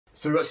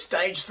So we've got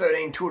stage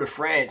 13 Tour de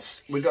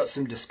France. We've got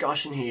some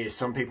discussion here.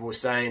 Some people were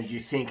saying, do you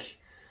think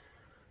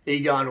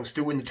Egan will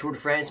still win the Tour de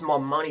France? My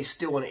money's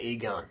still on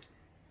Egan.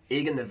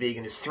 Egan the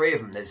vegan. There's three of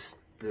them. There's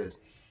the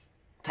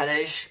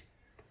Tadej,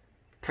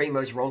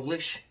 Primoz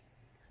Roglic,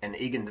 and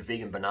Egan the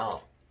vegan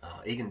banal.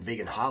 Egan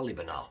vegan hardly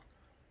banal.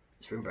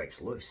 This rim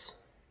brake's loose.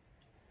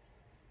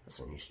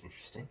 That's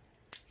interesting.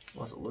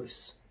 Why is it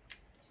loose?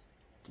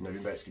 Didn't know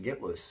rim brakes could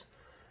get loose.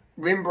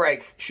 Rim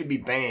brake should be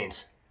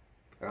banned.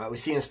 Alright, we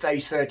see in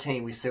stage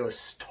 13, we see a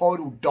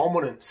total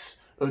dominance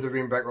of the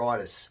rim brake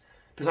riders.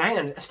 Because hang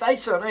on,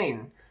 stage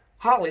 13,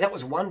 hardly that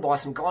was won by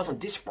some guys on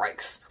disc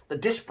brakes. The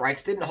disc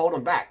brakes didn't hold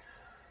them back.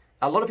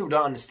 A lot of people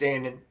don't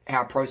understand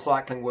how pro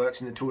cycling works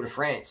in the Tour de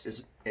France.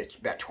 It's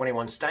about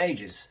 21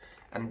 stages.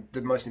 And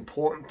the most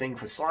important thing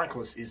for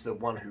cyclists is the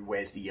one who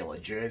wears the yellow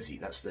jersey.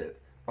 That's the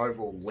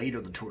overall leader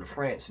of the Tour de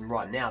France. And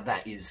right now,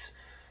 that is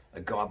a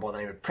guy by the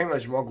name of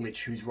Primoz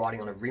Roglic, who's riding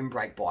on a rim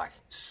brake bike.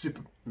 It's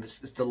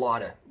the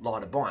lighter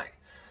bike.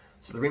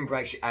 So the rim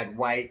brakes, you add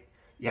weight,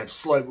 you have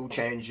slow wheel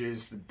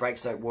changes, the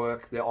brakes don't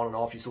work, they're on and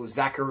off. You saw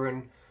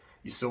Zakarin,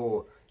 you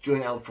saw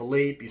Julian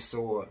Alaphilippe, you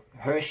saw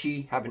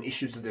Hershey having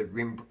issues with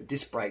the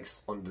disc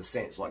brakes on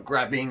descents, like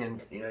grabbing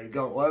and, you know, you're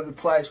going all over the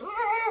place.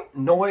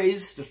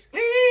 Noise, just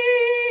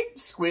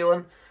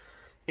squealing.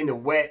 In the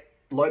wet,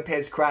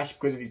 Lopez crashed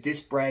because of his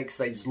disc brakes.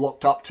 They just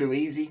locked up too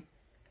easy.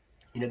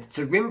 You know,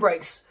 so rim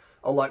brakes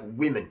are like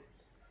women.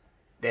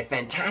 They're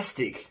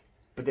fantastic,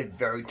 but they're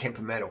very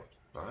temperamental.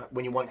 Right?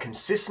 When you want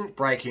consistent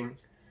braking,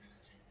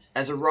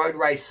 as a road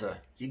racer,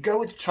 you go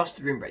with the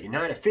trusted rim brake. You know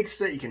how to fix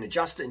it. You can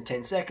adjust it in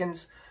 10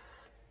 seconds.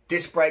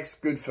 Disc brakes,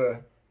 good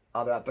for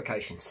other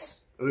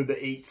applications. Uber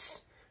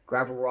Eats,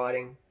 gravel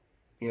riding,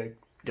 you know,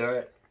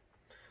 dirt,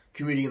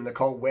 commuting in the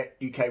cold, wet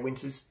UK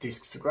winters,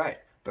 discs are great.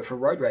 But for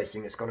road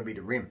racing, it's going to be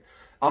the rim.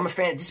 I'm a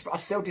fan of disc brakes. I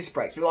sell disc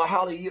brakes. People are like,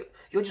 Harley,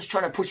 you're just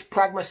trying to push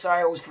Pragma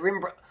sales for rim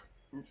brake.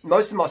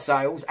 Most of my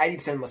sales,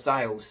 80% of my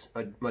sales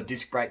are my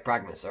disc brake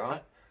Pragmas, all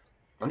right?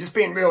 I'm just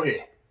being real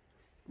here.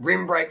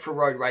 Rim brake for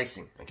road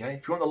racing, okay?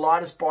 If you want the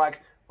lightest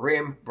bike,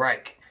 rim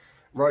brake.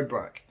 Road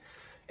brake.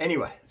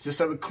 Anyway, just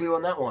so we're clear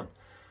on that one.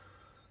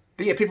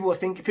 But yeah, people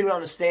don't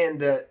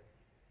understand that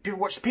people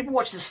watch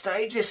the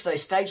stage yesterday,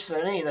 stage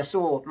 13, they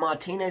saw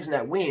Martinez in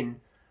that win.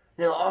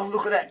 They're like, oh,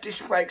 look at that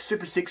disc brake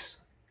Super 6.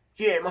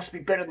 Yeah, it must be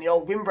better than the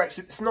old rim brake.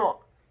 It's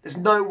not. There's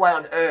no way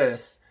on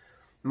earth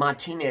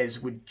Martinez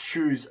would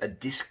choose a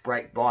disc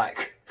brake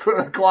bike for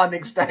a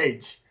climbing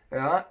stage.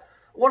 Alright?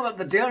 What about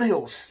the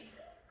downhills?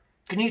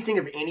 Can you think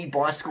of any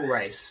bicycle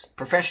race,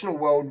 professional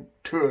world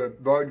tour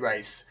road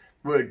race,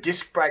 where a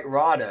disc brake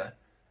rider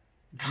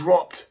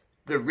dropped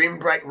the rim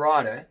brake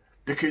rider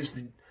because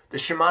the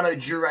Shimano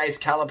Dura-Ace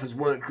calipers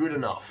weren't good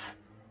enough?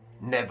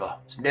 Never.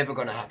 It's never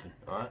going to happen.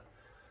 Alright?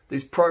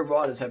 These pro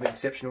riders have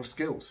exceptional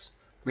skills.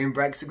 Rim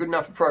brakes are good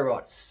enough for pro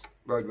riders,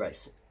 road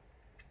racing.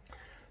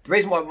 The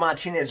reason why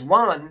Martinez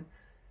won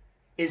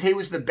is he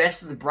was the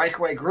best of the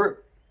breakaway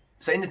group.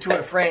 So in the Tour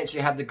de France, you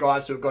have the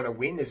guys who are going to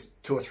win. There's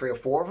 2 or 3 or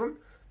 4 of them.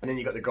 And then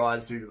you've got the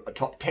guys who are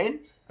top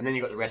 10. And then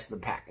you've got the rest of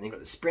the pack. And you've got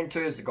the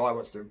sprinters, the guy who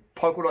wants the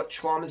polka dot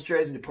climbers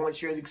jersey, the points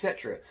jersey,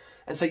 etc.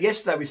 And so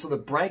yesterday we saw the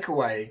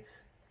breakaway,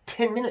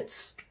 10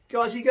 minutes.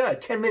 Guys, you go.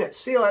 10 minutes.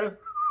 See you later.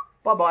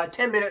 Bye-bye.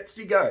 10 minutes.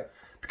 You go.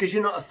 Because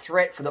you're not a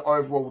threat for the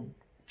overall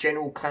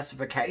general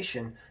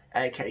classification,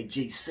 aka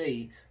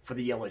GC, for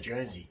the yellow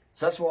jersey.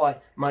 So that's why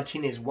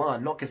Martinez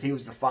won, not because he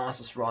was the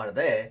fastest rider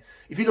there.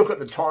 If you look at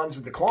the times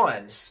of the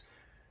climbs,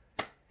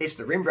 it's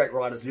the rim brake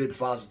riders who do the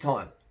fastest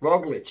time.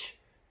 Roglic,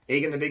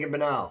 Egan the vegan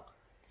banal,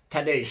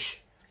 Tadej,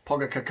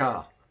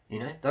 Pogacar. You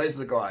know, those are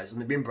the guys on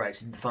the rim brakes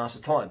who did the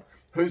fastest time.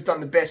 Who's done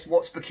the best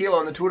watts per kilo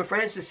on the Tour de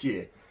France this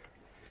year?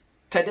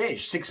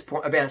 Tadej,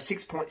 about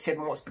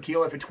 6.7 watts per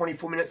kilo for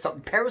 24 minutes up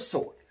in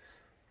Perisort.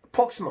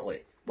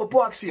 Approximately. What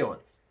bike's he on?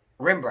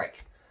 Rim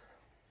brake.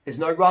 There's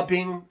no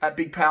rubbing at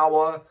big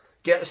power.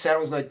 Get out the saddle.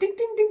 There's no ding,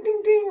 ding, ding,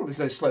 ding, ding. There's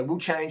no slow wheel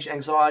change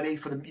anxiety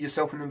for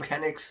yourself and the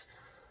mechanics.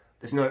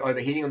 There's no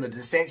overheating on the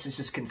descents. It's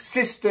just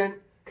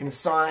consistent,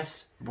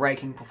 concise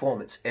braking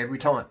performance every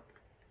time.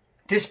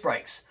 Disc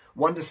brakes.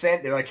 One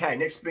descent, they're okay.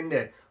 Next spin,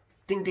 they're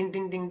ding, ding,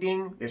 ding, ding,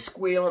 ding. They're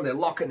squealing, they're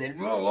locking, they're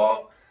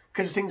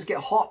because things get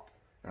hot.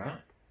 All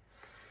right?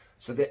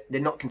 So they're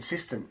not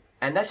consistent.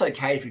 And that's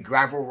okay if you're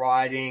gravel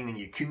riding and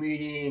you're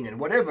commuting and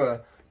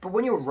whatever. But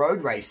when you're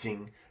road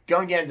racing,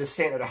 going down a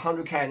descent at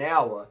 100k an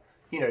hour,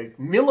 you know,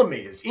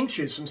 millimeters,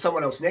 inches from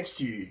someone else next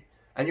to you,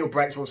 and your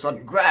brakes all of a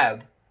sudden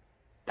grab,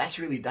 that's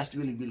really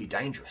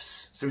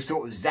dangerous. So we saw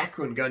it with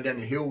Zakarin going down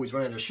the hill, he's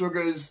running out of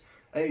sugars,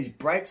 and his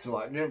brakes are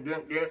like,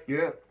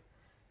 yeah.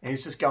 And he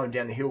was just going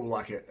down the hill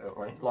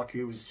like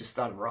he was just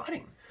started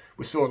riding.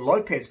 We saw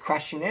Lopez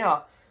crashing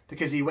out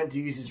because he went to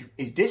use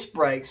his disc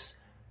brakes,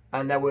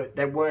 and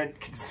they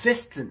weren't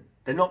consistent.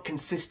 They're not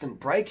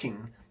consistent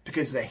braking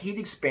because the heat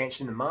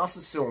expansion in the master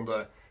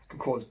cylinder can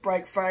cause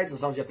brake fades.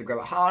 Sometimes you have to grab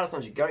it harder,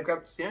 sometimes you don't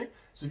grab it, you know.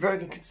 It's very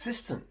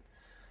inconsistent.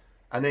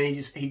 And then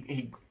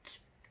he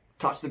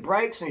touched the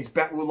brakes and his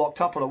back wheel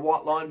locked up on a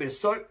white line, bit of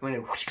soap, and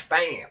then whoosh,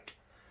 bam.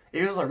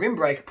 If it was on a rim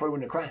brake, it probably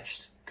wouldn't have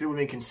crashed because it would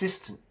have been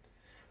consistent.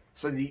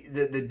 So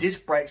the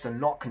disc brakes are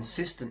not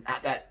consistent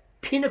at that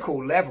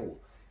pinnacle level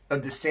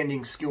of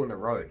descending skill on the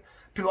road.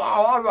 People,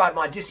 oh, I ride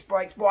my disc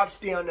brakes bikes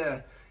down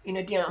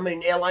I'm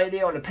in LA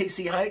there on the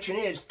PCH, and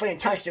it's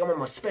fantastic. I'm on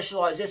my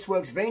Specialized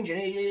S-Works Venge,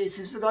 and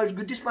it's those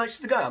good disc brakes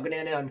to go. I'll go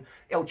down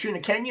Altoona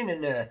Canyon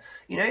and,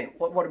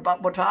 what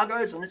about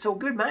Botagos, and it's all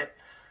good, mate.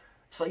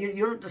 So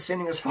you're not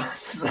descending as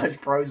fast as those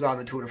pros are in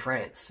the Tour de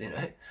France,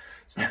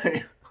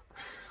 So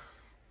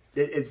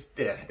it's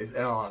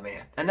oh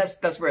man, and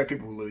that's where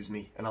people lose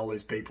me, and I'll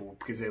lose people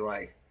because they're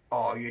like,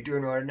 oh, you're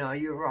doing right. No,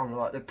 you're wrong.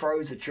 Like the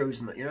pros are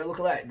choosing it. Look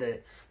at that.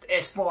 The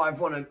S5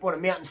 won a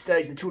mountain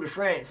stage in the Tour de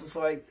France. It's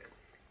like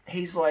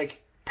he's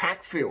like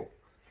pack fill.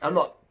 I'm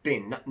not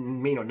being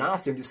mean or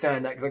nasty. I'm just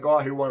saying that the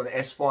guy who won the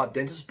S5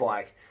 dentist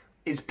bike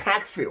is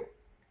pack fill.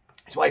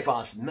 He's way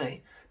faster than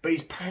me, but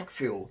he's pack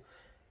fill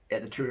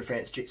at the Tour de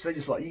France. So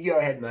just like, you go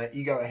ahead, mate.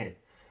 You go ahead.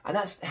 And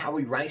that's how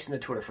we race in the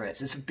Tour de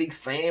France. It's a big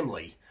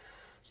family.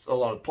 It's a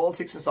lot of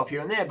politics and stuff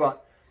here and there,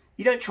 but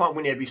you don't try and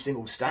win every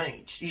single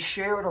stage. You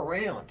share it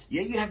around.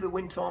 Yeah, you have the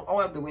win time. I'll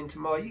have the win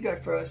tomorrow. You go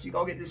first.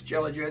 I'll get this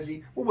jello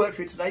jersey. We'll work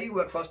for you today. You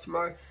work for us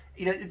tomorrow.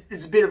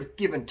 There's a bit of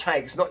give and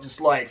take. It's not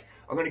just like,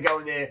 I'm going to go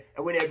in there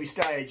and win every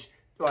stage.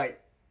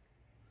 Like,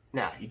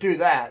 nah, you do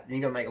that, then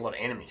you're going to make a lot of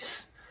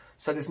enemies.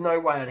 So there's no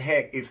way in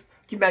heck. Can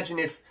you imagine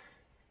if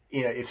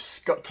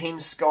Team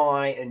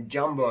Sky and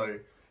Jumbo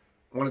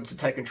wanted to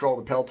take control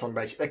of the peloton,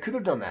 basically, they could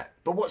have done that.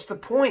 But what's the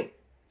point?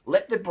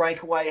 Let the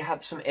breakaway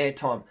have some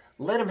airtime.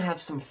 Let them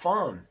have some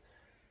fun.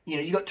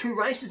 You got 2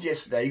 races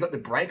yesterday. You got the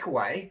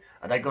breakaway.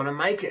 Are they going to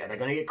make it? Are they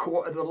going to get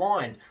caught at the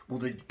line? Will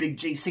the big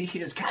GC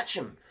hitters catch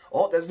them?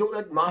 Oh,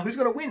 who's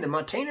going to win? The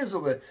Martinez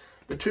or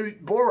the 2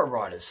 Bora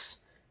riders?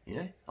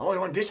 Oh, they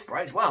won disc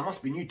brakes. Wow,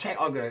 must be new tech.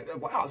 I go,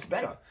 wow, it's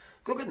better.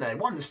 Look at them. They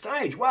won the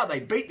stage. Wow,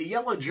 they beat the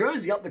yellow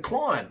jersey up the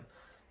climb.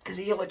 Because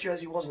the yellow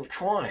jersey wasn't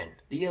trying.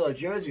 The yellow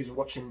jersey was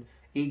watching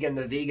Egan,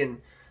 the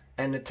vegan,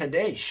 and the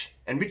Tadej.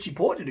 And Richie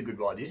Port did a good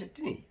ride, didn't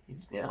he?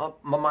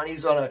 My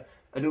money's on a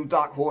little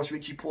dark horse,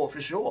 Richie Port,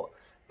 for sure.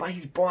 But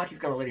his bike is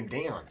going to let him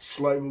down.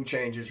 Slow wheel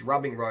changes,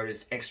 rubbing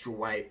rotors, extra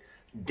weight,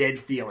 dead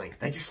feeling.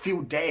 They just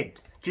feel dead.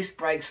 Disc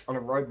brakes on a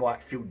road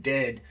bike feel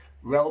dead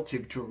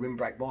relative to a rim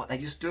brake bike. They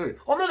just do.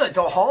 Oh, no, they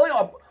die, Holly.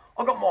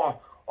 I got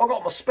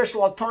my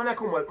Specialized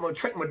tarmac on my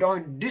Trek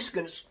Madone disc,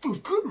 and it feels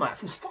good, mate. It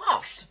feels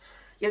fast.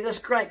 Yeah, that's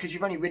great, because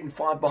you've only ridden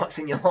 5 bikes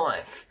in your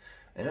life.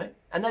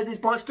 And these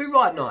bikes do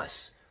ride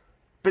nice.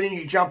 But then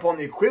you jump on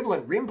the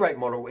equivalent rim brake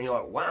model and you're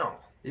like, wow,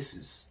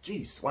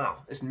 wow,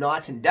 it's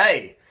night and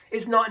day.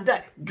 It's night and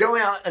day. Go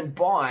out and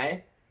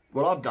buy,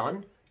 what I've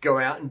done, go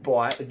out and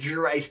buy a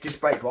Dura-Ace disc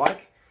brake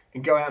bike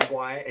and go out and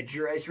buy a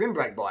Dura-Ace rim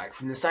brake bike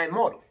from the same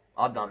model.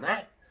 I've done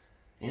that.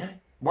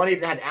 One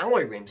even had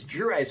alloy rims.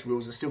 Dura-Ace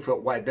wheels that still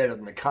felt way better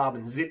than the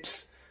carbon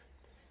zips.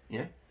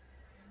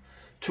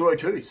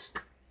 202s.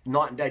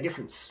 Night and day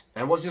difference.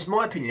 And it wasn't just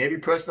my opinion. Every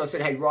person I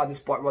said, hey, ride this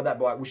bike, ride that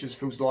bike, wishes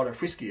feels lighter and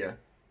friskier.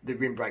 The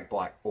rim brake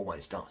bike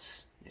always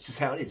does. It's just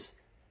how it is.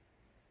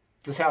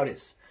 Just how it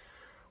is.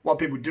 What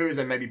people do is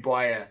they maybe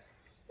buy a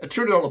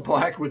 $200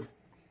 bike with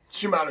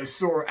Shimano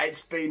Sora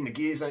 8-speed and the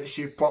gears don't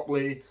shift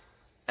properly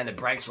and the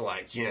brakes are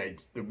like, the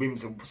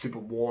rims are super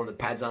worn, the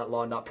pads aren't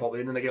lined up properly,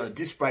 and then they get on a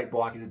disc brake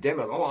bike as a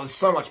demo. Oh, it's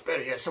so much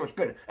better. Yeah, so much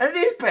better. And it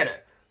is better.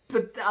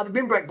 But the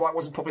rim brake bike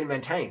wasn't properly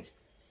maintained.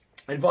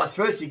 And vice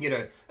versa, you can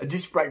get a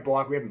disc brake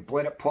bike, we haven't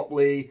bled it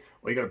properly,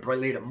 or you got to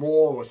bleed it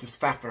more, or it's just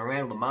faffing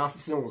around, or the master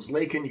cylinder is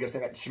leaking, you got to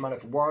send it back to Shimano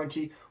for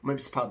warranty, or maybe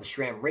it's part of the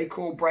SRAM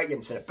recall brake, you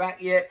haven't sent it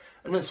back yet,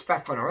 and it's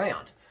faffing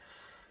around.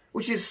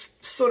 Which is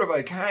sort of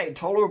okay,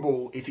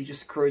 tolerable if you're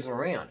just cruising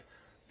around.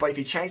 But if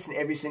you're chasing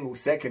every single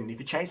second, if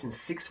you're chasing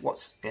 7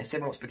 watts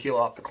per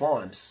kilo up the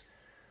climbs,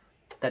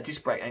 that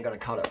disc brake ain't going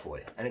to cut it for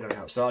you. Ain't going to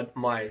help. So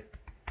my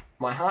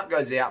heart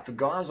goes out for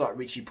guys like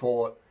Richie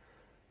Port,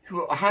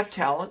 who have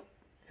talent,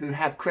 who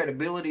have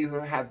credibility, who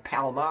have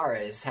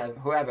Palomares,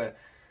 who have a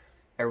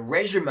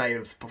resume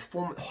of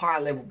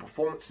high-level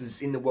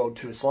performances in the World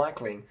Tour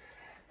cycling,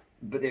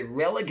 but they're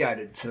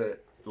relegated to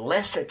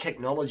lesser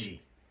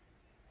technology,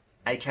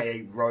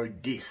 aka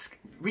road disc.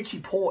 Richie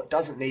Port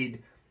doesn't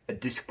need a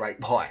disc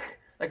brake bike.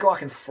 That guy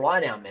can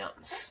fly down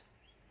mountains.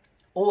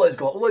 All those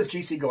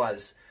GC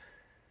guys,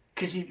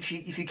 because if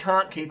you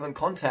can't keep in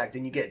contact,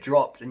 then you get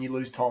dropped and you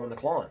lose time on the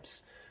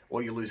climbs.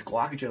 Or you lose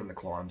glycogen on the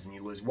climbs, and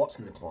you lose watts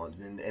in the climbs,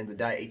 and at the end of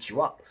the day, it eats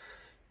you up,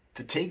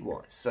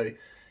 fatigue-wise. So,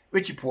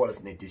 Richie Port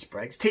doesn't need disc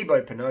brakes.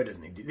 Thibaut Pinot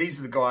doesn't need. These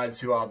are the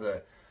guys who are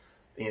the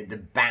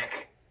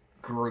back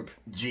group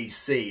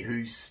GC,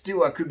 who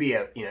still could be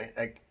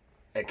a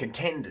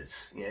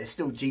contenders.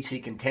 Still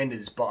GT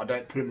contenders, but I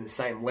don't put them in the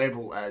same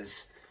level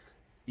as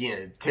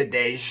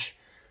Tadej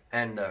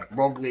and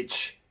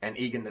Roglic and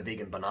Egan the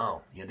vegan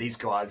banal. These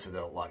guys are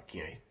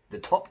the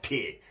top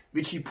tier.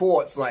 Richie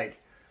Port's like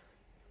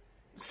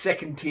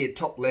second tier,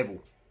 top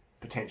level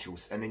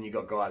potentials, and then you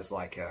got guys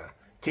like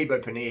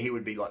Thibaut Pinot. He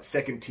would be like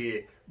second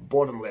tier,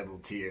 bottom level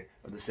tier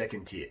of the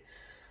second tier.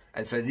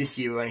 And so this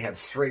year we only have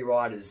 3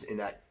 riders in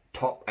that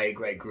top A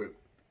grade group.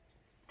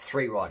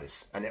 3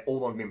 riders, and they're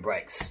all on rim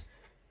brakes.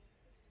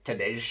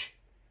 Tadej,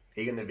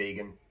 Egan the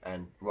vegan,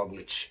 and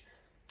Roglic.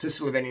 2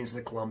 Slovenians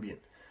and a Colombian.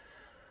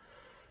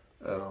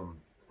 And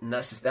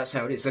that's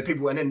how it is. So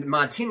people, and then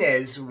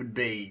Martinez would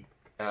be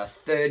a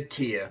 3rd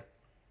tier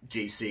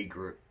GC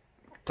group,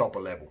 topper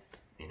level,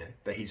 you know,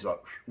 but he's like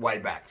way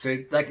back. So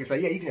they can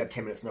say, yeah, you can have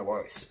 10 minutes, no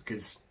worries,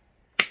 because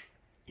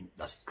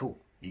that's cool.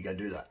 You go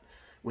do that.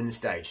 Win the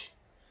stage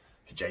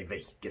for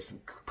JV. Get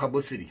some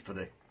publicity for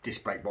the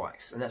disc brake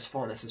bikes. And that's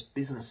fine. That's just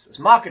business. It's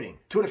marketing.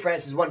 Tour de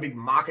France is one big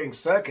marketing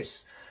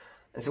circus.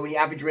 And so when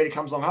your average reader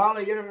comes along,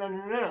 Harley,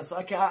 no. It's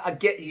like, I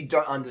get you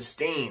don't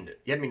understand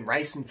it. You haven't been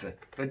racing for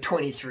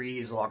 23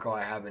 years like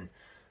I have and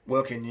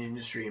working in the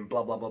industry and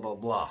blah, blah, blah, blah,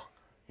 blah.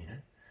 You know?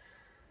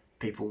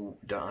 People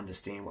don't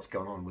understand what's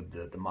going on with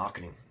the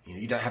marketing. You know,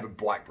 you don't have a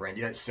bike brand.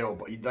 You don't sell,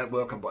 but you don't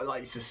work on bike.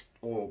 Like, it's just,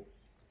 or,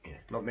 you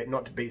know,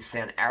 not to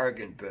sound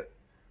arrogant, but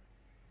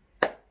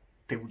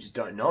people just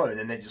don't know. And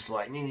then they're just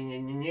like,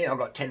 I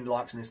got 10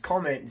 likes in this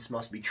comment. This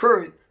must be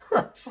true.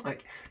 It's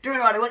like,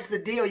 durianrider, what's the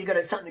deal? You got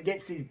something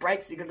against these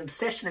brakes? You got an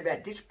obsession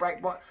about disc brake?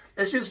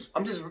 It's just,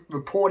 I'm just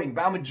reporting,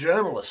 but I'm a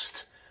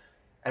journalist,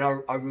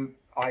 and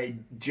I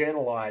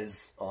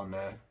journalize on,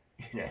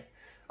 you know,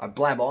 I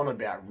blab on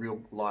about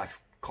real life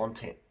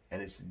content,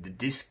 and it's the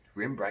disc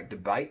rim brake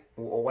debate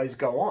will always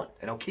go on,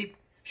 and I'll keep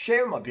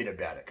sharing my bit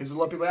about it because there's a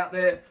lot of people out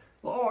there.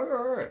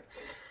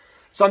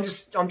 So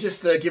I'm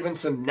just giving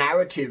some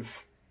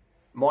narrative.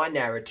 My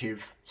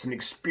narrative, some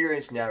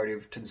experience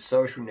narrative to the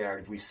social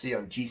narrative we see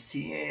on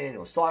GCN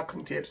or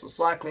Cycling Tips or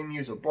Cycling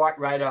News or Bike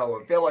Radar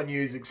or Velo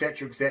News,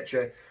 etc.,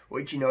 or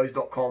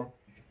itchyknows.com.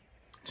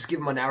 Just give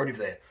them my narrative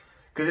there.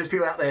 Because there's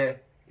people out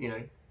there, you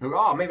know, who go,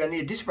 oh, maybe I need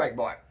a disc brake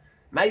bike.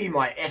 Maybe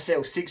my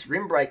SL6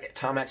 rim brake at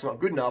tarmac's not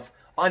good enough.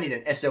 I need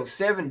an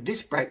SL7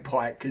 disc brake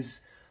bike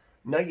because,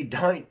 no, you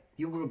don't.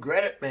 You'll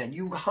regret it, man.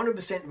 You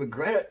 100%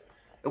 regret it.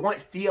 It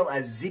won't feel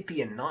as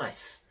zippy and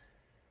nice.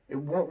 It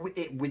won't.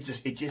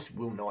 It just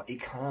will not.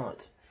 It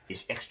can't.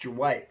 It's extra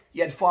weight.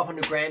 You add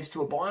 500 grams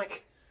to a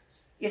bike.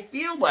 You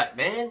feel that,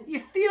 man.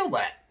 You feel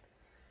that.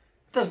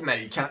 It doesn't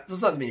matter. You can't. This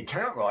doesn't mean you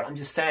can't ride. I'm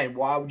just saying,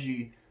 why would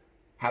you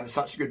have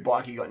such a good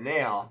bike you got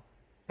now,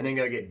 and then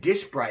go get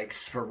disc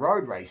brakes for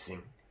road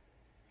racing?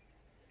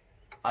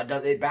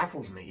 It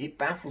baffles me. It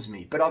baffles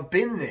me. But I've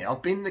been there.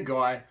 I've been the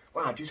guy.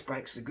 Wow, disc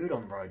brakes are good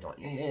on road. Like,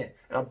 yeah.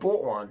 And I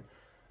bought one,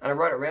 and I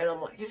rode it around.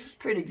 I'm like, this is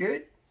pretty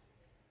good.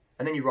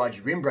 And then you ride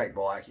your rim brake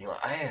bike, and you're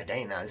like, oh,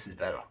 dang, no, this is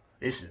better.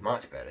 This is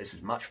much better. This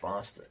is much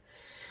faster.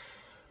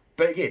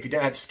 But yeah, if you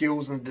don't have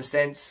skills in the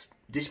descents,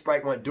 disc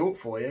brake won't do it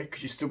for you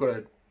because you still got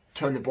to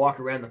turn the bike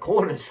around the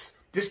corners.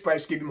 Disc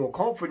brakes give you more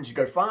confidence. You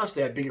go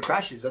faster, have bigger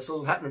crashes. That's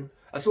what's happening.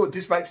 That's what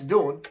disc brakes are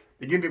doing.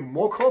 They're giving people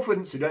more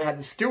confidence who don't have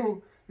the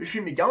skill, who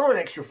shouldn't be going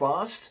extra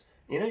fast,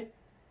 you know?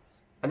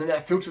 And then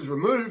that filter's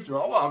removed. And,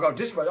 oh, I've got a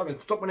disc brake. I can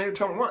stop whenever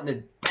time I want. And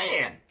then,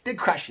 bam, big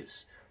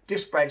crashes.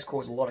 Disc brakes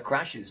cause a lot of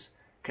crashes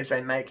because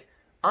they make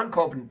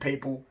unconfident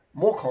people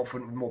more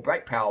confident with more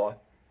brake power.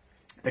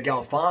 They're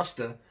going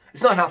faster.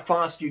 It's not how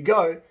fast you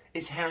go,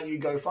 it's how you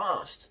go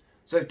fast.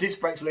 So if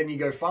disc brakes are letting you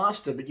go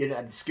faster, but you don't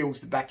have the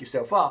skills to back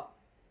yourself up,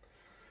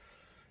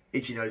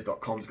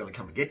 itchyknows.com is going to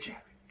come and get you.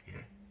 You know?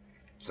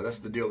 So that's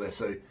the deal there.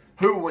 So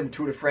who will win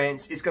Tour de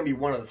France? It's going to be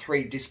one of the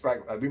 3 disc brake,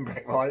 rim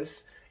brake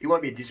riders. It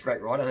won't be a disc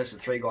brake rider unless the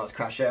 3 guys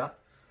crash out.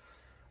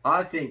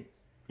 I think,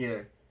 you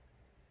know,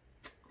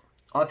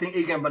 I think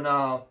Egan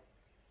Bernal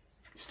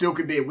still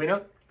could be a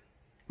winner.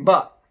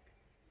 But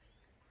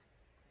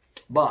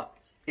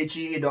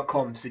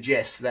itchyear.com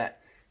suggests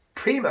that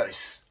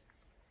Primoz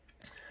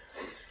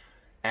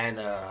and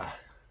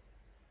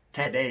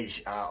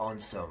Tadej are on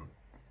some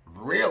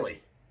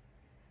really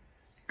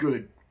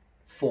good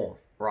form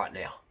right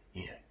now.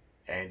 You know,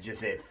 and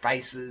just their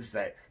faces,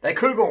 they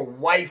could have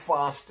gone way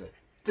faster.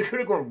 They could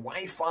have gone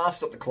way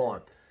faster up the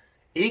climb.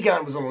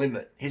 Egan was on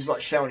limit. He's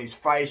like showing his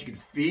face, you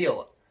could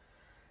feel it.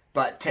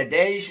 But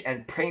Tadej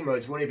and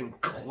Primoz weren't even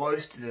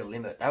close to the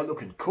limit. They were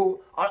looking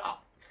cool.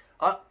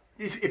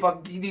 If I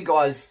give you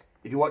guys,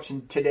 if you're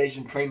watching Tadej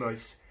and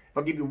Primoz, if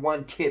I give you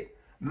one tip,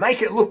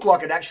 make it look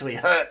like it actually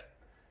hurt.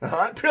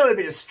 Alright? Put on a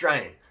bit of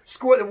strain.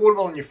 Squirt the water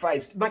bottle in your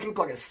face. Make it look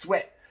like a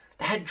sweat.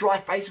 They had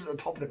dry faces at the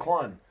top of the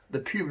climb. The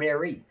Pure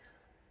Mary.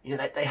 You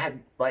know, they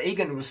had, like,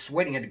 Egan was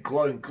sweating, had to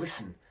glow and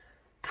glisten.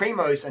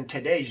 Primoz and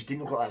Tadej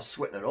didn't look like they were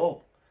sweating at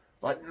all.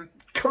 Like,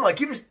 come on,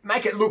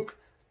 make it look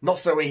not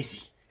so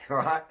easy.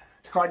 Alright?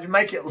 Just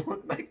make it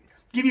look,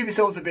 give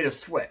yourselves a bit of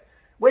sweat.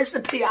 Where's the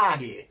PR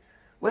here?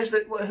 Where's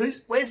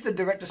the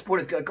director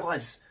sport of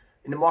guys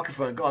in the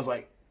microphone? Guys,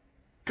 like,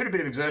 put a bit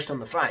of exertion on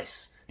the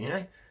face, you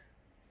know?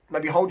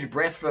 Maybe hold your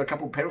breath for a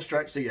couple of pedal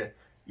strokes so you're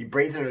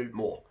breathing a bit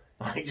more.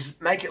 Like,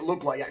 just make it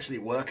look like you're actually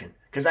working.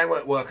 Because they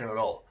weren't working at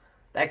all.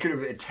 They could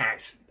have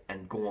attacked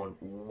and gone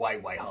way,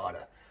 way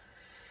harder.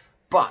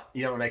 But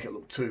you don't want to make it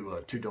look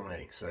too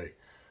dominating. So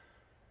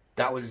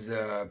that was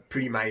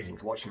pretty amazing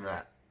watching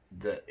that.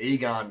 The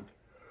Egan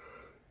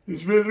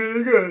is really,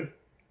 really good.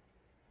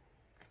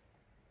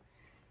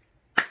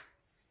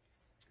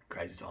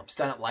 Crazy time.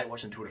 Staying up late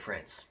watching Tour de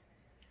France.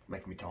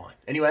 Making me tired.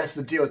 Anyway, that's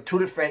the deal. Tour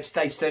de France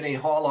Stage 13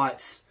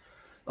 highlights.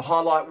 The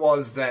highlight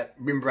was that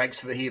rim brakes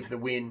for the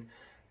win,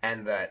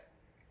 and that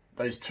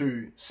those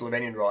two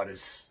Slovenian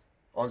riders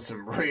on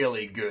some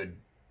really good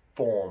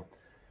form,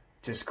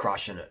 just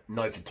crushing it,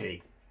 no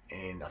fatigue.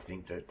 And I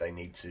think that they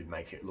need to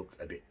make it look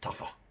a bit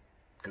tougher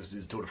because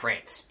it's Tour de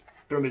France.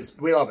 But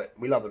we love it.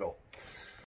 We love it all.